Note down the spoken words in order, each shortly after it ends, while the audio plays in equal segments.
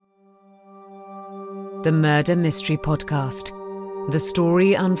the Murder Mystery Podcast. The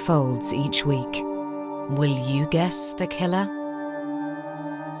story unfolds each week. Will you guess the killer?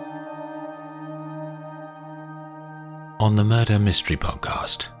 On the Murder Mystery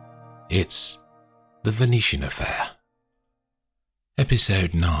Podcast, it's The Venetian Affair.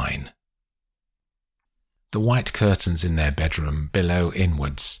 Episode 9. The white curtains in their bedroom billow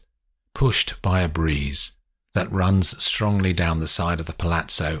inwards, pushed by a breeze that runs strongly down the side of the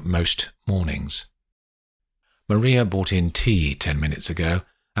palazzo most mornings. Maria brought in tea 10 minutes ago,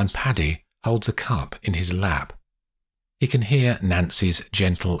 and Paddy holds a cup in his lap. He can hear Nancy's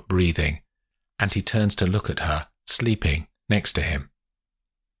gentle breathing, and he turns to look at her, sleeping next to him.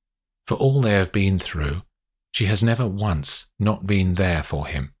 For all they have been through, she has never once not been there for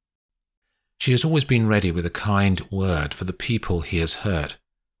him. She has always been ready with a kind word for the people he has hurt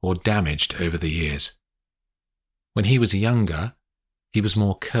or damaged over the years. When he was younger, he was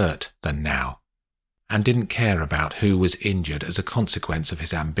more curt than now, and didn't care about who was injured as a consequence of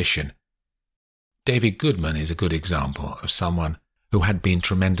his ambition. David Goodman is a good example of someone who had been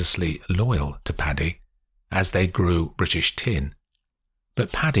tremendously loyal to Paddy as they grew British Tin.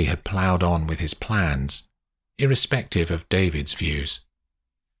 But Paddy had ploughed on with his plans, irrespective of David's views.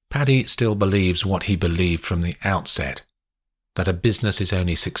 Paddy still believes what he believed from the outset, that a business is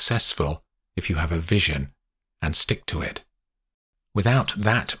only successful if you have a vision and stick to it. Without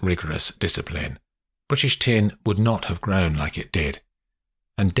that rigorous discipline, British Tin would not have grown like it did,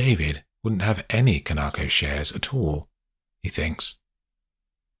 and David wouldn't have any Kanako shares at all, he thinks.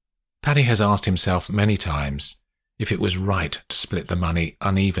 Paddy has asked himself many times if it was right to split the money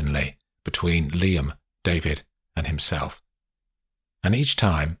unevenly between Liam, David, and himself, and each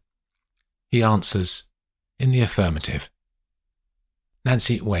time he answers in the affirmative.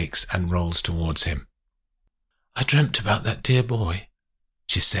 Nancy wakes and rolls towards him. "I dreamt about that dear boy,"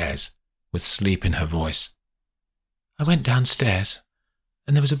 she says, with sleep in her voice. "I went downstairs,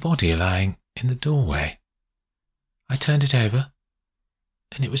 and there was a body lying in the doorway. I turned it over,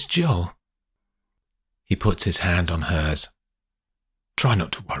 and it was Joel." He puts his hand on hers. "Try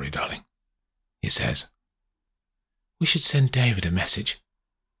not to worry, darling," he says. "We should send David a message.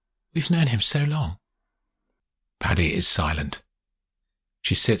 We've known him so long." Paddy is silent.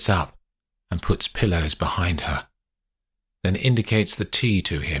 She sits up and puts pillows behind her, then indicates the tea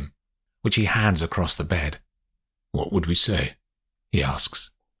to him, which he hands across the bed. "What would we say?" he asks.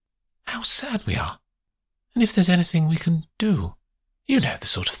 "How sad we are, and if there's anything we can do. You know the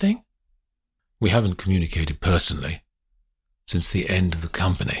sort of thing." "We haven't communicated personally since the end of the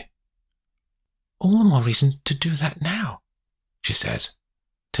company." "All the more reason to do that now," she says,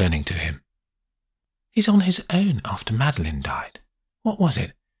 turning to him. "He's on his own after Madeline died. What was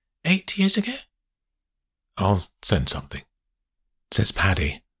it, 8 years ago?" "I'll send something," says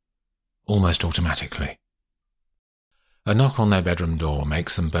Paddy, almost automatically. A knock on their bedroom door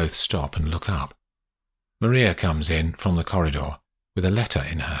makes them both stop and look up. Maria comes in from the corridor with a letter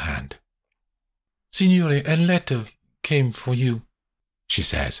in her hand. "Signore, a letter came for you," she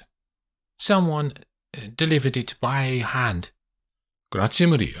says. "Someone delivered it by hand." "Grazie,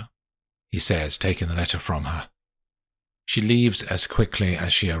 Maria," he says, taking the letter from her. She leaves as quickly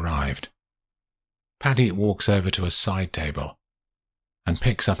as she arrived. Paddy walks over to a side table and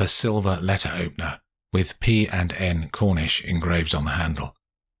picks up a silver letter opener with P&N Cornish engraved on the handle.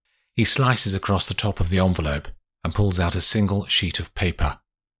 He slices across the top of the envelope and pulls out a single sheet of paper.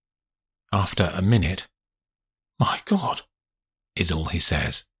 After a minute, "My God," is all he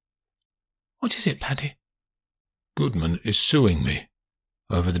says. "What is it, Paddy?" "Goodman is suing me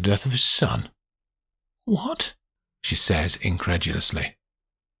over the death of his son." "What?" she says incredulously.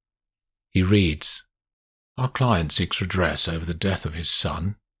 He reads, "Our client seeks redress over the death of his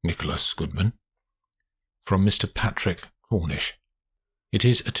son, Nicholas Goodman, from Mr. Patrick Cornish. It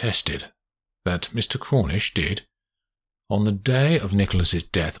is attested that Mr. Cornish did, on the day of Nicholas's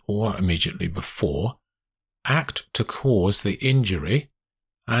death or immediately before, act to cause the injury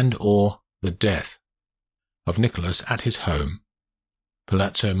and or the death of Nicholas at his home,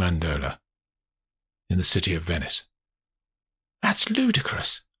 Palazzo Mandola, in the city of Venice." "That's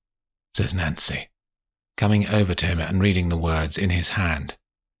ludicrous," says Nancy, coming over to him and reading the words in his hand.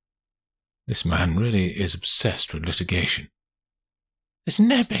 "This man really is obsessed with litigation." "There's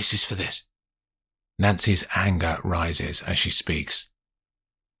no basis for this." Nancy's anger rises as she speaks.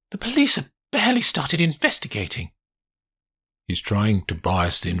 "The police have barely started investigating." "He's trying to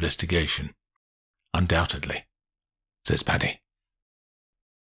bias the investigation, undoubtedly," says Paddy.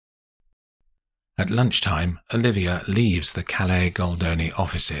 At lunchtime, Olivia leaves the Calais Goldoni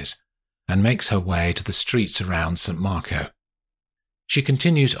offices and makes her way to the streets around St. Marco. She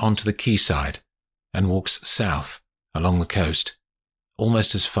continues on to the quayside and walks south along the coast,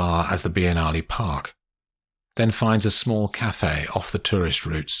 almost as far as the Biennale Park, then finds a small cafe off the tourist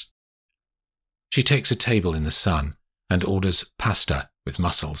routes. She takes a table in the sun and orders pasta with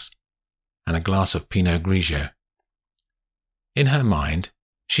mussels and a glass of Pinot Grigio. In her mind,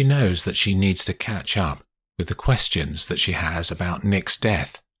 she knows that she needs to catch up with the questions that she has about Nick's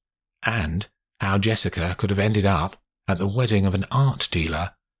death and how Jessica could have ended up at the wedding of an art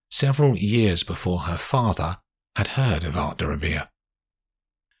dealer several years before her father had heard of Art de Rivia.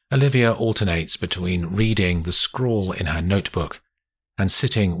 Olivia alternates between reading the scrawl in her notebook and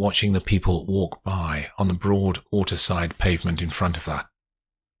sitting watching the people walk by on the broad waterside pavement in front of her.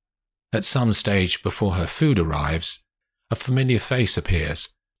 At some stage before her food arrives, a familiar face appears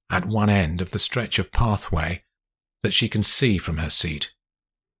at one end of the stretch of pathway that she can see from her seat.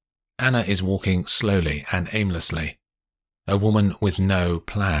 Anna is walking slowly and aimlessly, a woman with no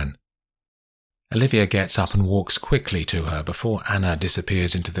plan. Olivia gets up and walks quickly to her before Anna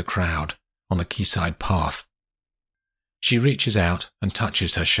disappears into the crowd on the quayside path. She reaches out and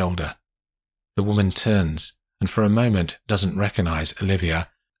touches her shoulder. The woman turns and for a moment doesn't recognize Olivia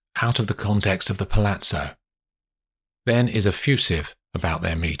out of the context of the palazzo, then is effusive about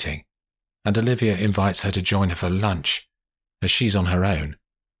their meeting, and Olivia invites her to join her for lunch, as she's on her own,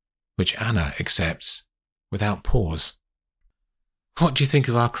 which Anna accepts without pause. "What do you think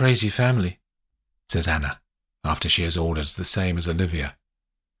of our crazy family?" says Anna, after she has ordered the same as Olivia.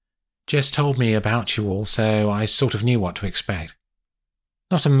 "Jess told me about you all, so I sort of knew what to expect.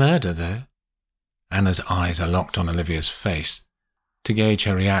 Not a murder, though." Anna's eyes are locked on Olivia's face to gauge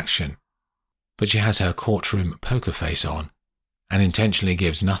her reaction, but she has her courtroom poker face on and intentionally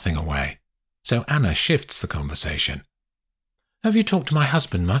gives nothing away, so Anna shifts the conversation. "Have you talked to my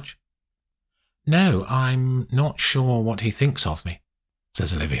husband much?" "No, I'm not sure what he thinks of me,"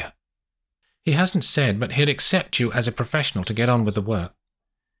 says Olivia. "He hasn't said, but he'll accept you as a professional to get on with the work.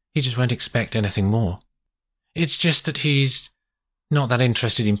 He just won't expect anything more. It's just that he's not that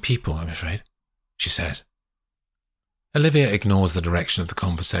interested in people, I'm afraid," she says. Olivia ignores the direction of the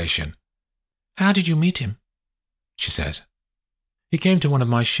conversation. "How did you meet him?" she says. "He came to one of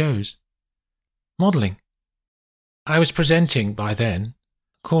my shows. Modelling. I was presenting by then.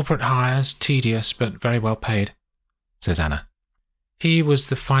 Corporate hires, tedious but very well paid," says Anna. "He was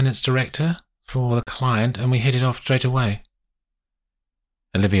the finance director for the client and we hit it off straight away."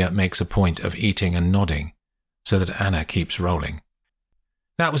 Olivia makes a point of eating and nodding so that Anna keeps rolling.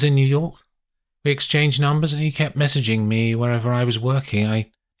 "That was in New York. We exchanged numbers and he kept messaging me wherever I was working.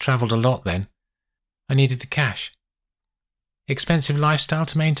 I travelled a lot then. I needed the cash. Expensive lifestyle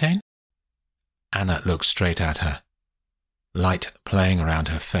to maintain?" Anna looks straight at her, light playing around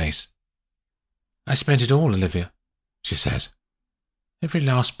her face. "I spent it all, Olivia," she says. "Every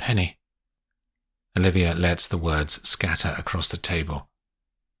last penny." Olivia lets the words scatter across the table.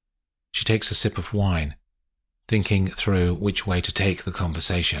 She takes a sip of wine, thinking through which way to take the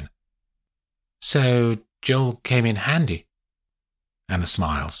conversation. "So Joel came in handy?" Anna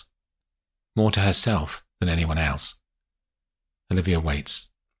smiles, more to herself than anyone else. Olivia waits.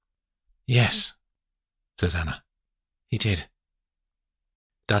 "Yes," says Anna. "He did."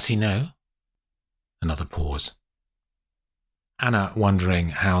 "Does he know?" Another pause. Anna wondering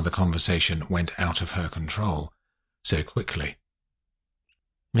how the conversation went out of her control so quickly.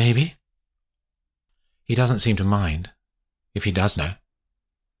 "Maybe. He doesn't seem to mind, if he does know,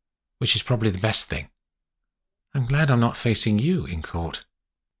 which is probably the best thing. I'm glad I'm not facing you in court."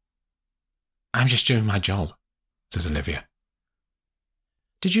 "I'm just doing my job," says Olivia.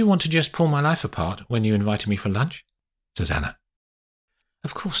 "Did you want to just pull my life apart when you invited me for lunch?" says Anna.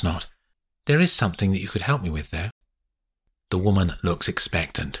 "Of course not. There is something that you could help me with, though." The woman looks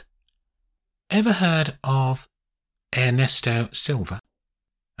expectant. "Ever heard of Ernesto Silva?"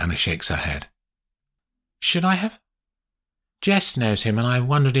 Anna shakes her head. "Should I have?" "Jess knows him and I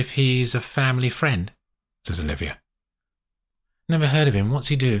wondered if he's a family friend," says Olivia. "Never heard of him. What's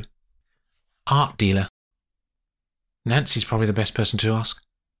he do?" "Art dealer." "Nancy's probably the best person to ask,"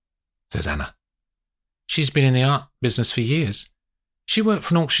 says Anna. "She's been in the art business for years. She worked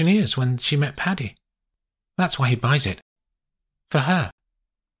for an auctioneer's when she met Paddy. That's why he buys it. For her.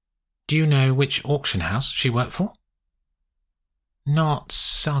 Do you know which auction house she worked for?" "Not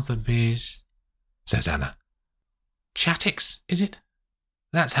Sotheby's," says Anna. "Chattox, is it?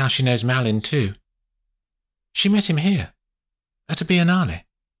 That's how she knows Malin too. She met him here, at a Biennale.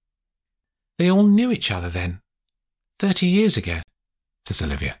 They all knew each other then, 30 years ago," says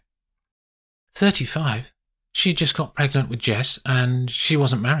Olivia. 35. She just got pregnant with Jess and she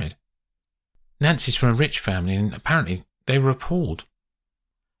wasn't married. Nancy's from a rich family and apparently they were appalled.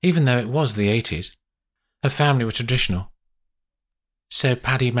 Even though it was the 80s, Her family were traditional. So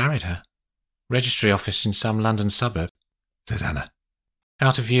Paddy married her. Registry office in some London suburb, says Anna,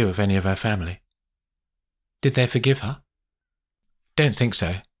 out of view of any of her family. Did they forgive her? Don't think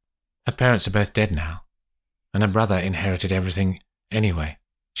so. Her parents are both dead now, and her brother inherited everything anyway.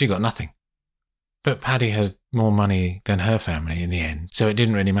 She got nothing. But Paddy had more money than her family in the end, so it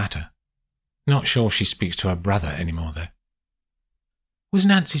didn't really matter. Not sure she speaks to her brother anymore, though. Was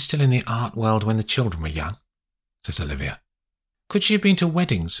Nancy still in the art world when the children were young? Says Olivia. Could she have been to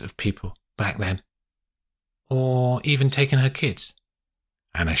weddings of people back then? Or even taken her kids?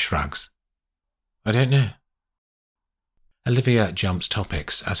 Anna shrugs. I don't know. Olivia jumps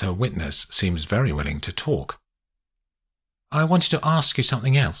topics as her witness seems very willing to talk. I wanted to ask you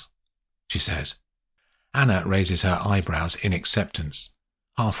something else, she says. Anna raises her eyebrows in acceptance,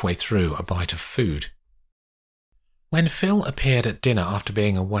 halfway through a bite of food. When Phil appeared at dinner after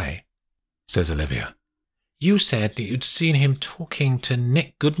being away, says Olivia, you said that you'd seen him talking to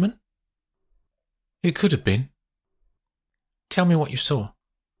Nick Goodman? It could have been. Tell me what you saw.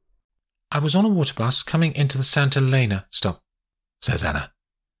 I was on a water bus coming into the Santa Elena stop, says Anna.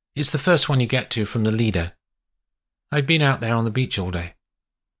 It's the first one you get to from the Lido. I'd been out there on the beach all day.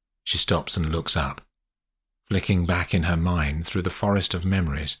 She stops and looks up, flicking back in her mind through the forest of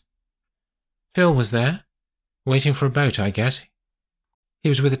memories. Phil was there, waiting for a boat, I guess. He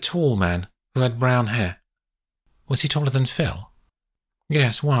was with a tall man who had brown hair. Was he taller than Phil?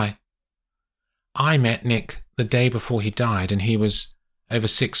 Yes, why? I met Nick the day before he died, and he was over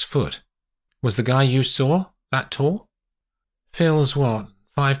 6 foot. Was the guy you saw that tall? Phil's what,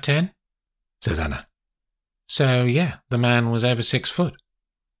 5'10"? Says Anna. So, yeah, the man was over 6 foot.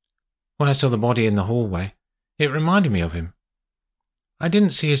 When I saw the body in the hallway, it reminded me of him. I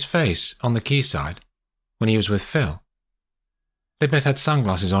didn't see his face on the quayside when he was with Phil. They both had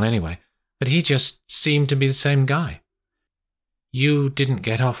sunglasses on anyway, but he just seemed to be the same guy. You didn't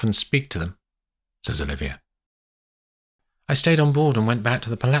get off and speak to them, says Olivia. I stayed on board and went back to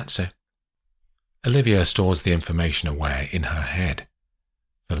the palazzo. Olivia stores the information away in her head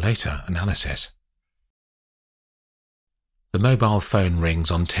for later analysis. The mobile phone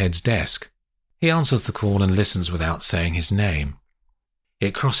rings on Ted's desk. He answers the call and listens without saying his name.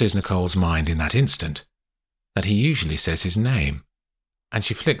 It crosses Nicole's mind in that instant that he usually says his name, and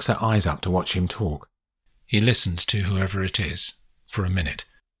she flicks her eyes up to watch him talk. He listens to whoever it is for a minute,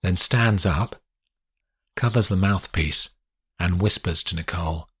 then stands up, covers the mouthpiece, and whispers to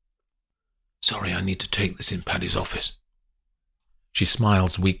Nicole, Sorry, I need to take this in Paddy's office. She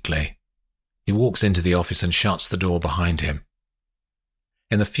smiles weakly. He walks into the office and shuts the door behind him.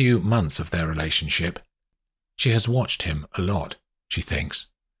 In the few months of their relationship, she has watched him a lot, she thinks,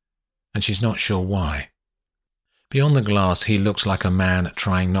 and she's not sure why. Beyond the glass, he looks like a man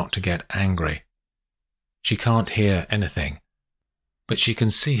trying not to get angry. She can't hear anything, but she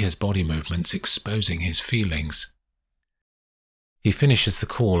can see his body movements exposing his feelings. He finishes the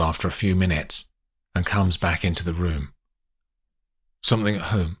call after a few minutes and comes back into the room. Something at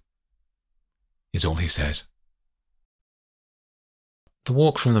home, is all he says. The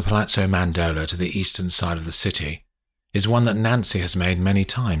walk from the Palazzo Mandola to the eastern side of the city is one that Nancy has made many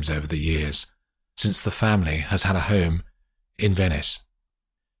times over the years, since the family has had a home in Venice.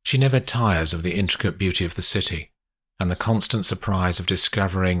 She never tires of the intricate beauty of the city and the constant surprise of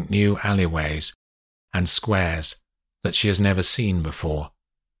discovering new alleyways and squares that she has never seen before,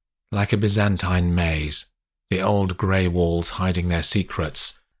 like a Byzantine maze, the old grey walls hiding their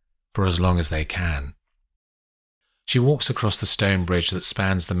secrets for as long as they can. She walks across the stone bridge that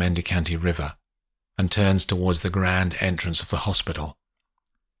spans the Mendicanti River and turns towards the grand entrance of the hospital.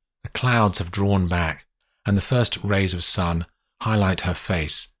 The clouds have drawn back, and the first rays of sun highlight her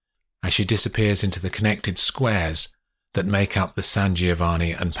face as she disappears into the connected squares that make up the San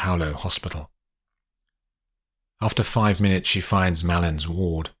Giovanni and Paolo Hospital. After 5 minutes, she finds Malin's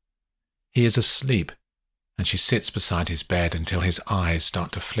ward. He is asleep, and she sits beside his bed until his eyes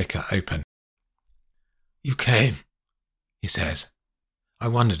start to flicker open. You came, he says. I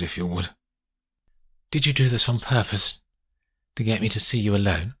wondered if you would. Did you do this on purpose, to get me to see you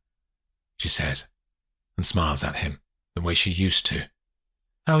alone? She says, and smiles at him, the way she used to.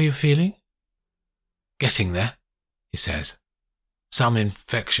 How are you feeling? Getting there, he says. Some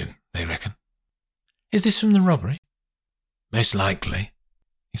infection, they reckon. Is this from the robbery? Most likely,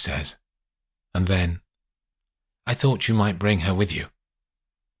 he says. And then, I thought you might bring her with you.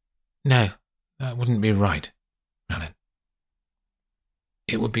 No, that wouldn't be right, Malin.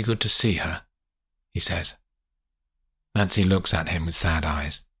 It would be good to see her, he says. Nancy looks at him with sad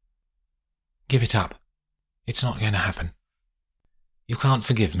eyes. Give it up. It's not going to happen. You can't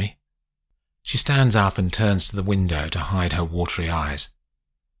forgive me. She stands up and turns to the window to hide her watery eyes.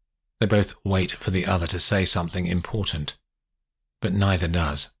 They both wait for the other to say something important, but neither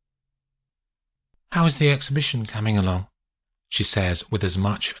does. "How is the exhibition coming along?" she says with as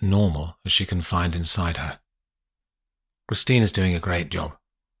much normal as she can find inside her. "Christina's doing a great job.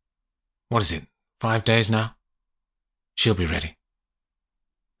 What is it, 5 days now? She'll be ready."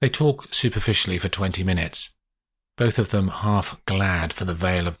 They talk superficially for 20 minutes, both of them half glad for the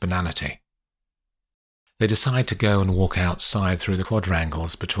veil of banality. They decide to go and walk outside through the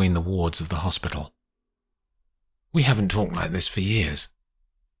quadrangles between the wards of the hospital. "We haven't talked like this for years,"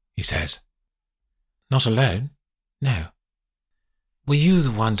 he says. "Not alone?" "No. Were you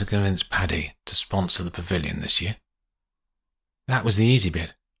the one to convince Paddy to sponsor the pavilion this year?" "That was the easy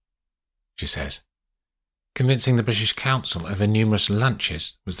bit," she says. "Convincing the British Council over numerous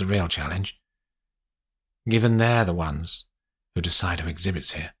lunches was the real challenge, given they're the ones who decide who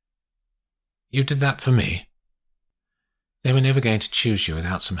exhibits here." "You did that for me?" "They were never going to choose you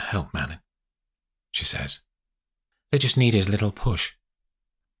without some help, Manning," she says. "They just needed a little push."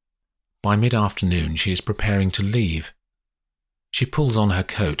 By mid-afternoon she is preparing to leave. She pulls on her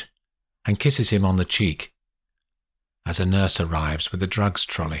coat and kisses him on the cheek as a nurse arrives with a drugs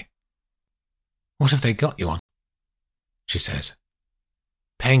trolley. "What have they got you on?" she says.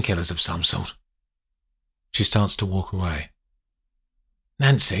 "Painkillers of some sort." She starts to walk away.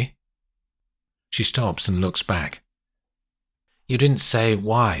 "Nancy?" She stops and looks back. "You didn't say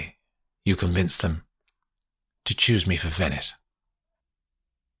why you convinced them to choose me for Venice."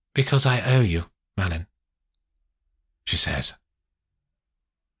 "Because I owe you, Malin," she says,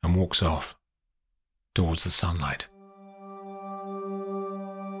 and walks off towards the sunlight.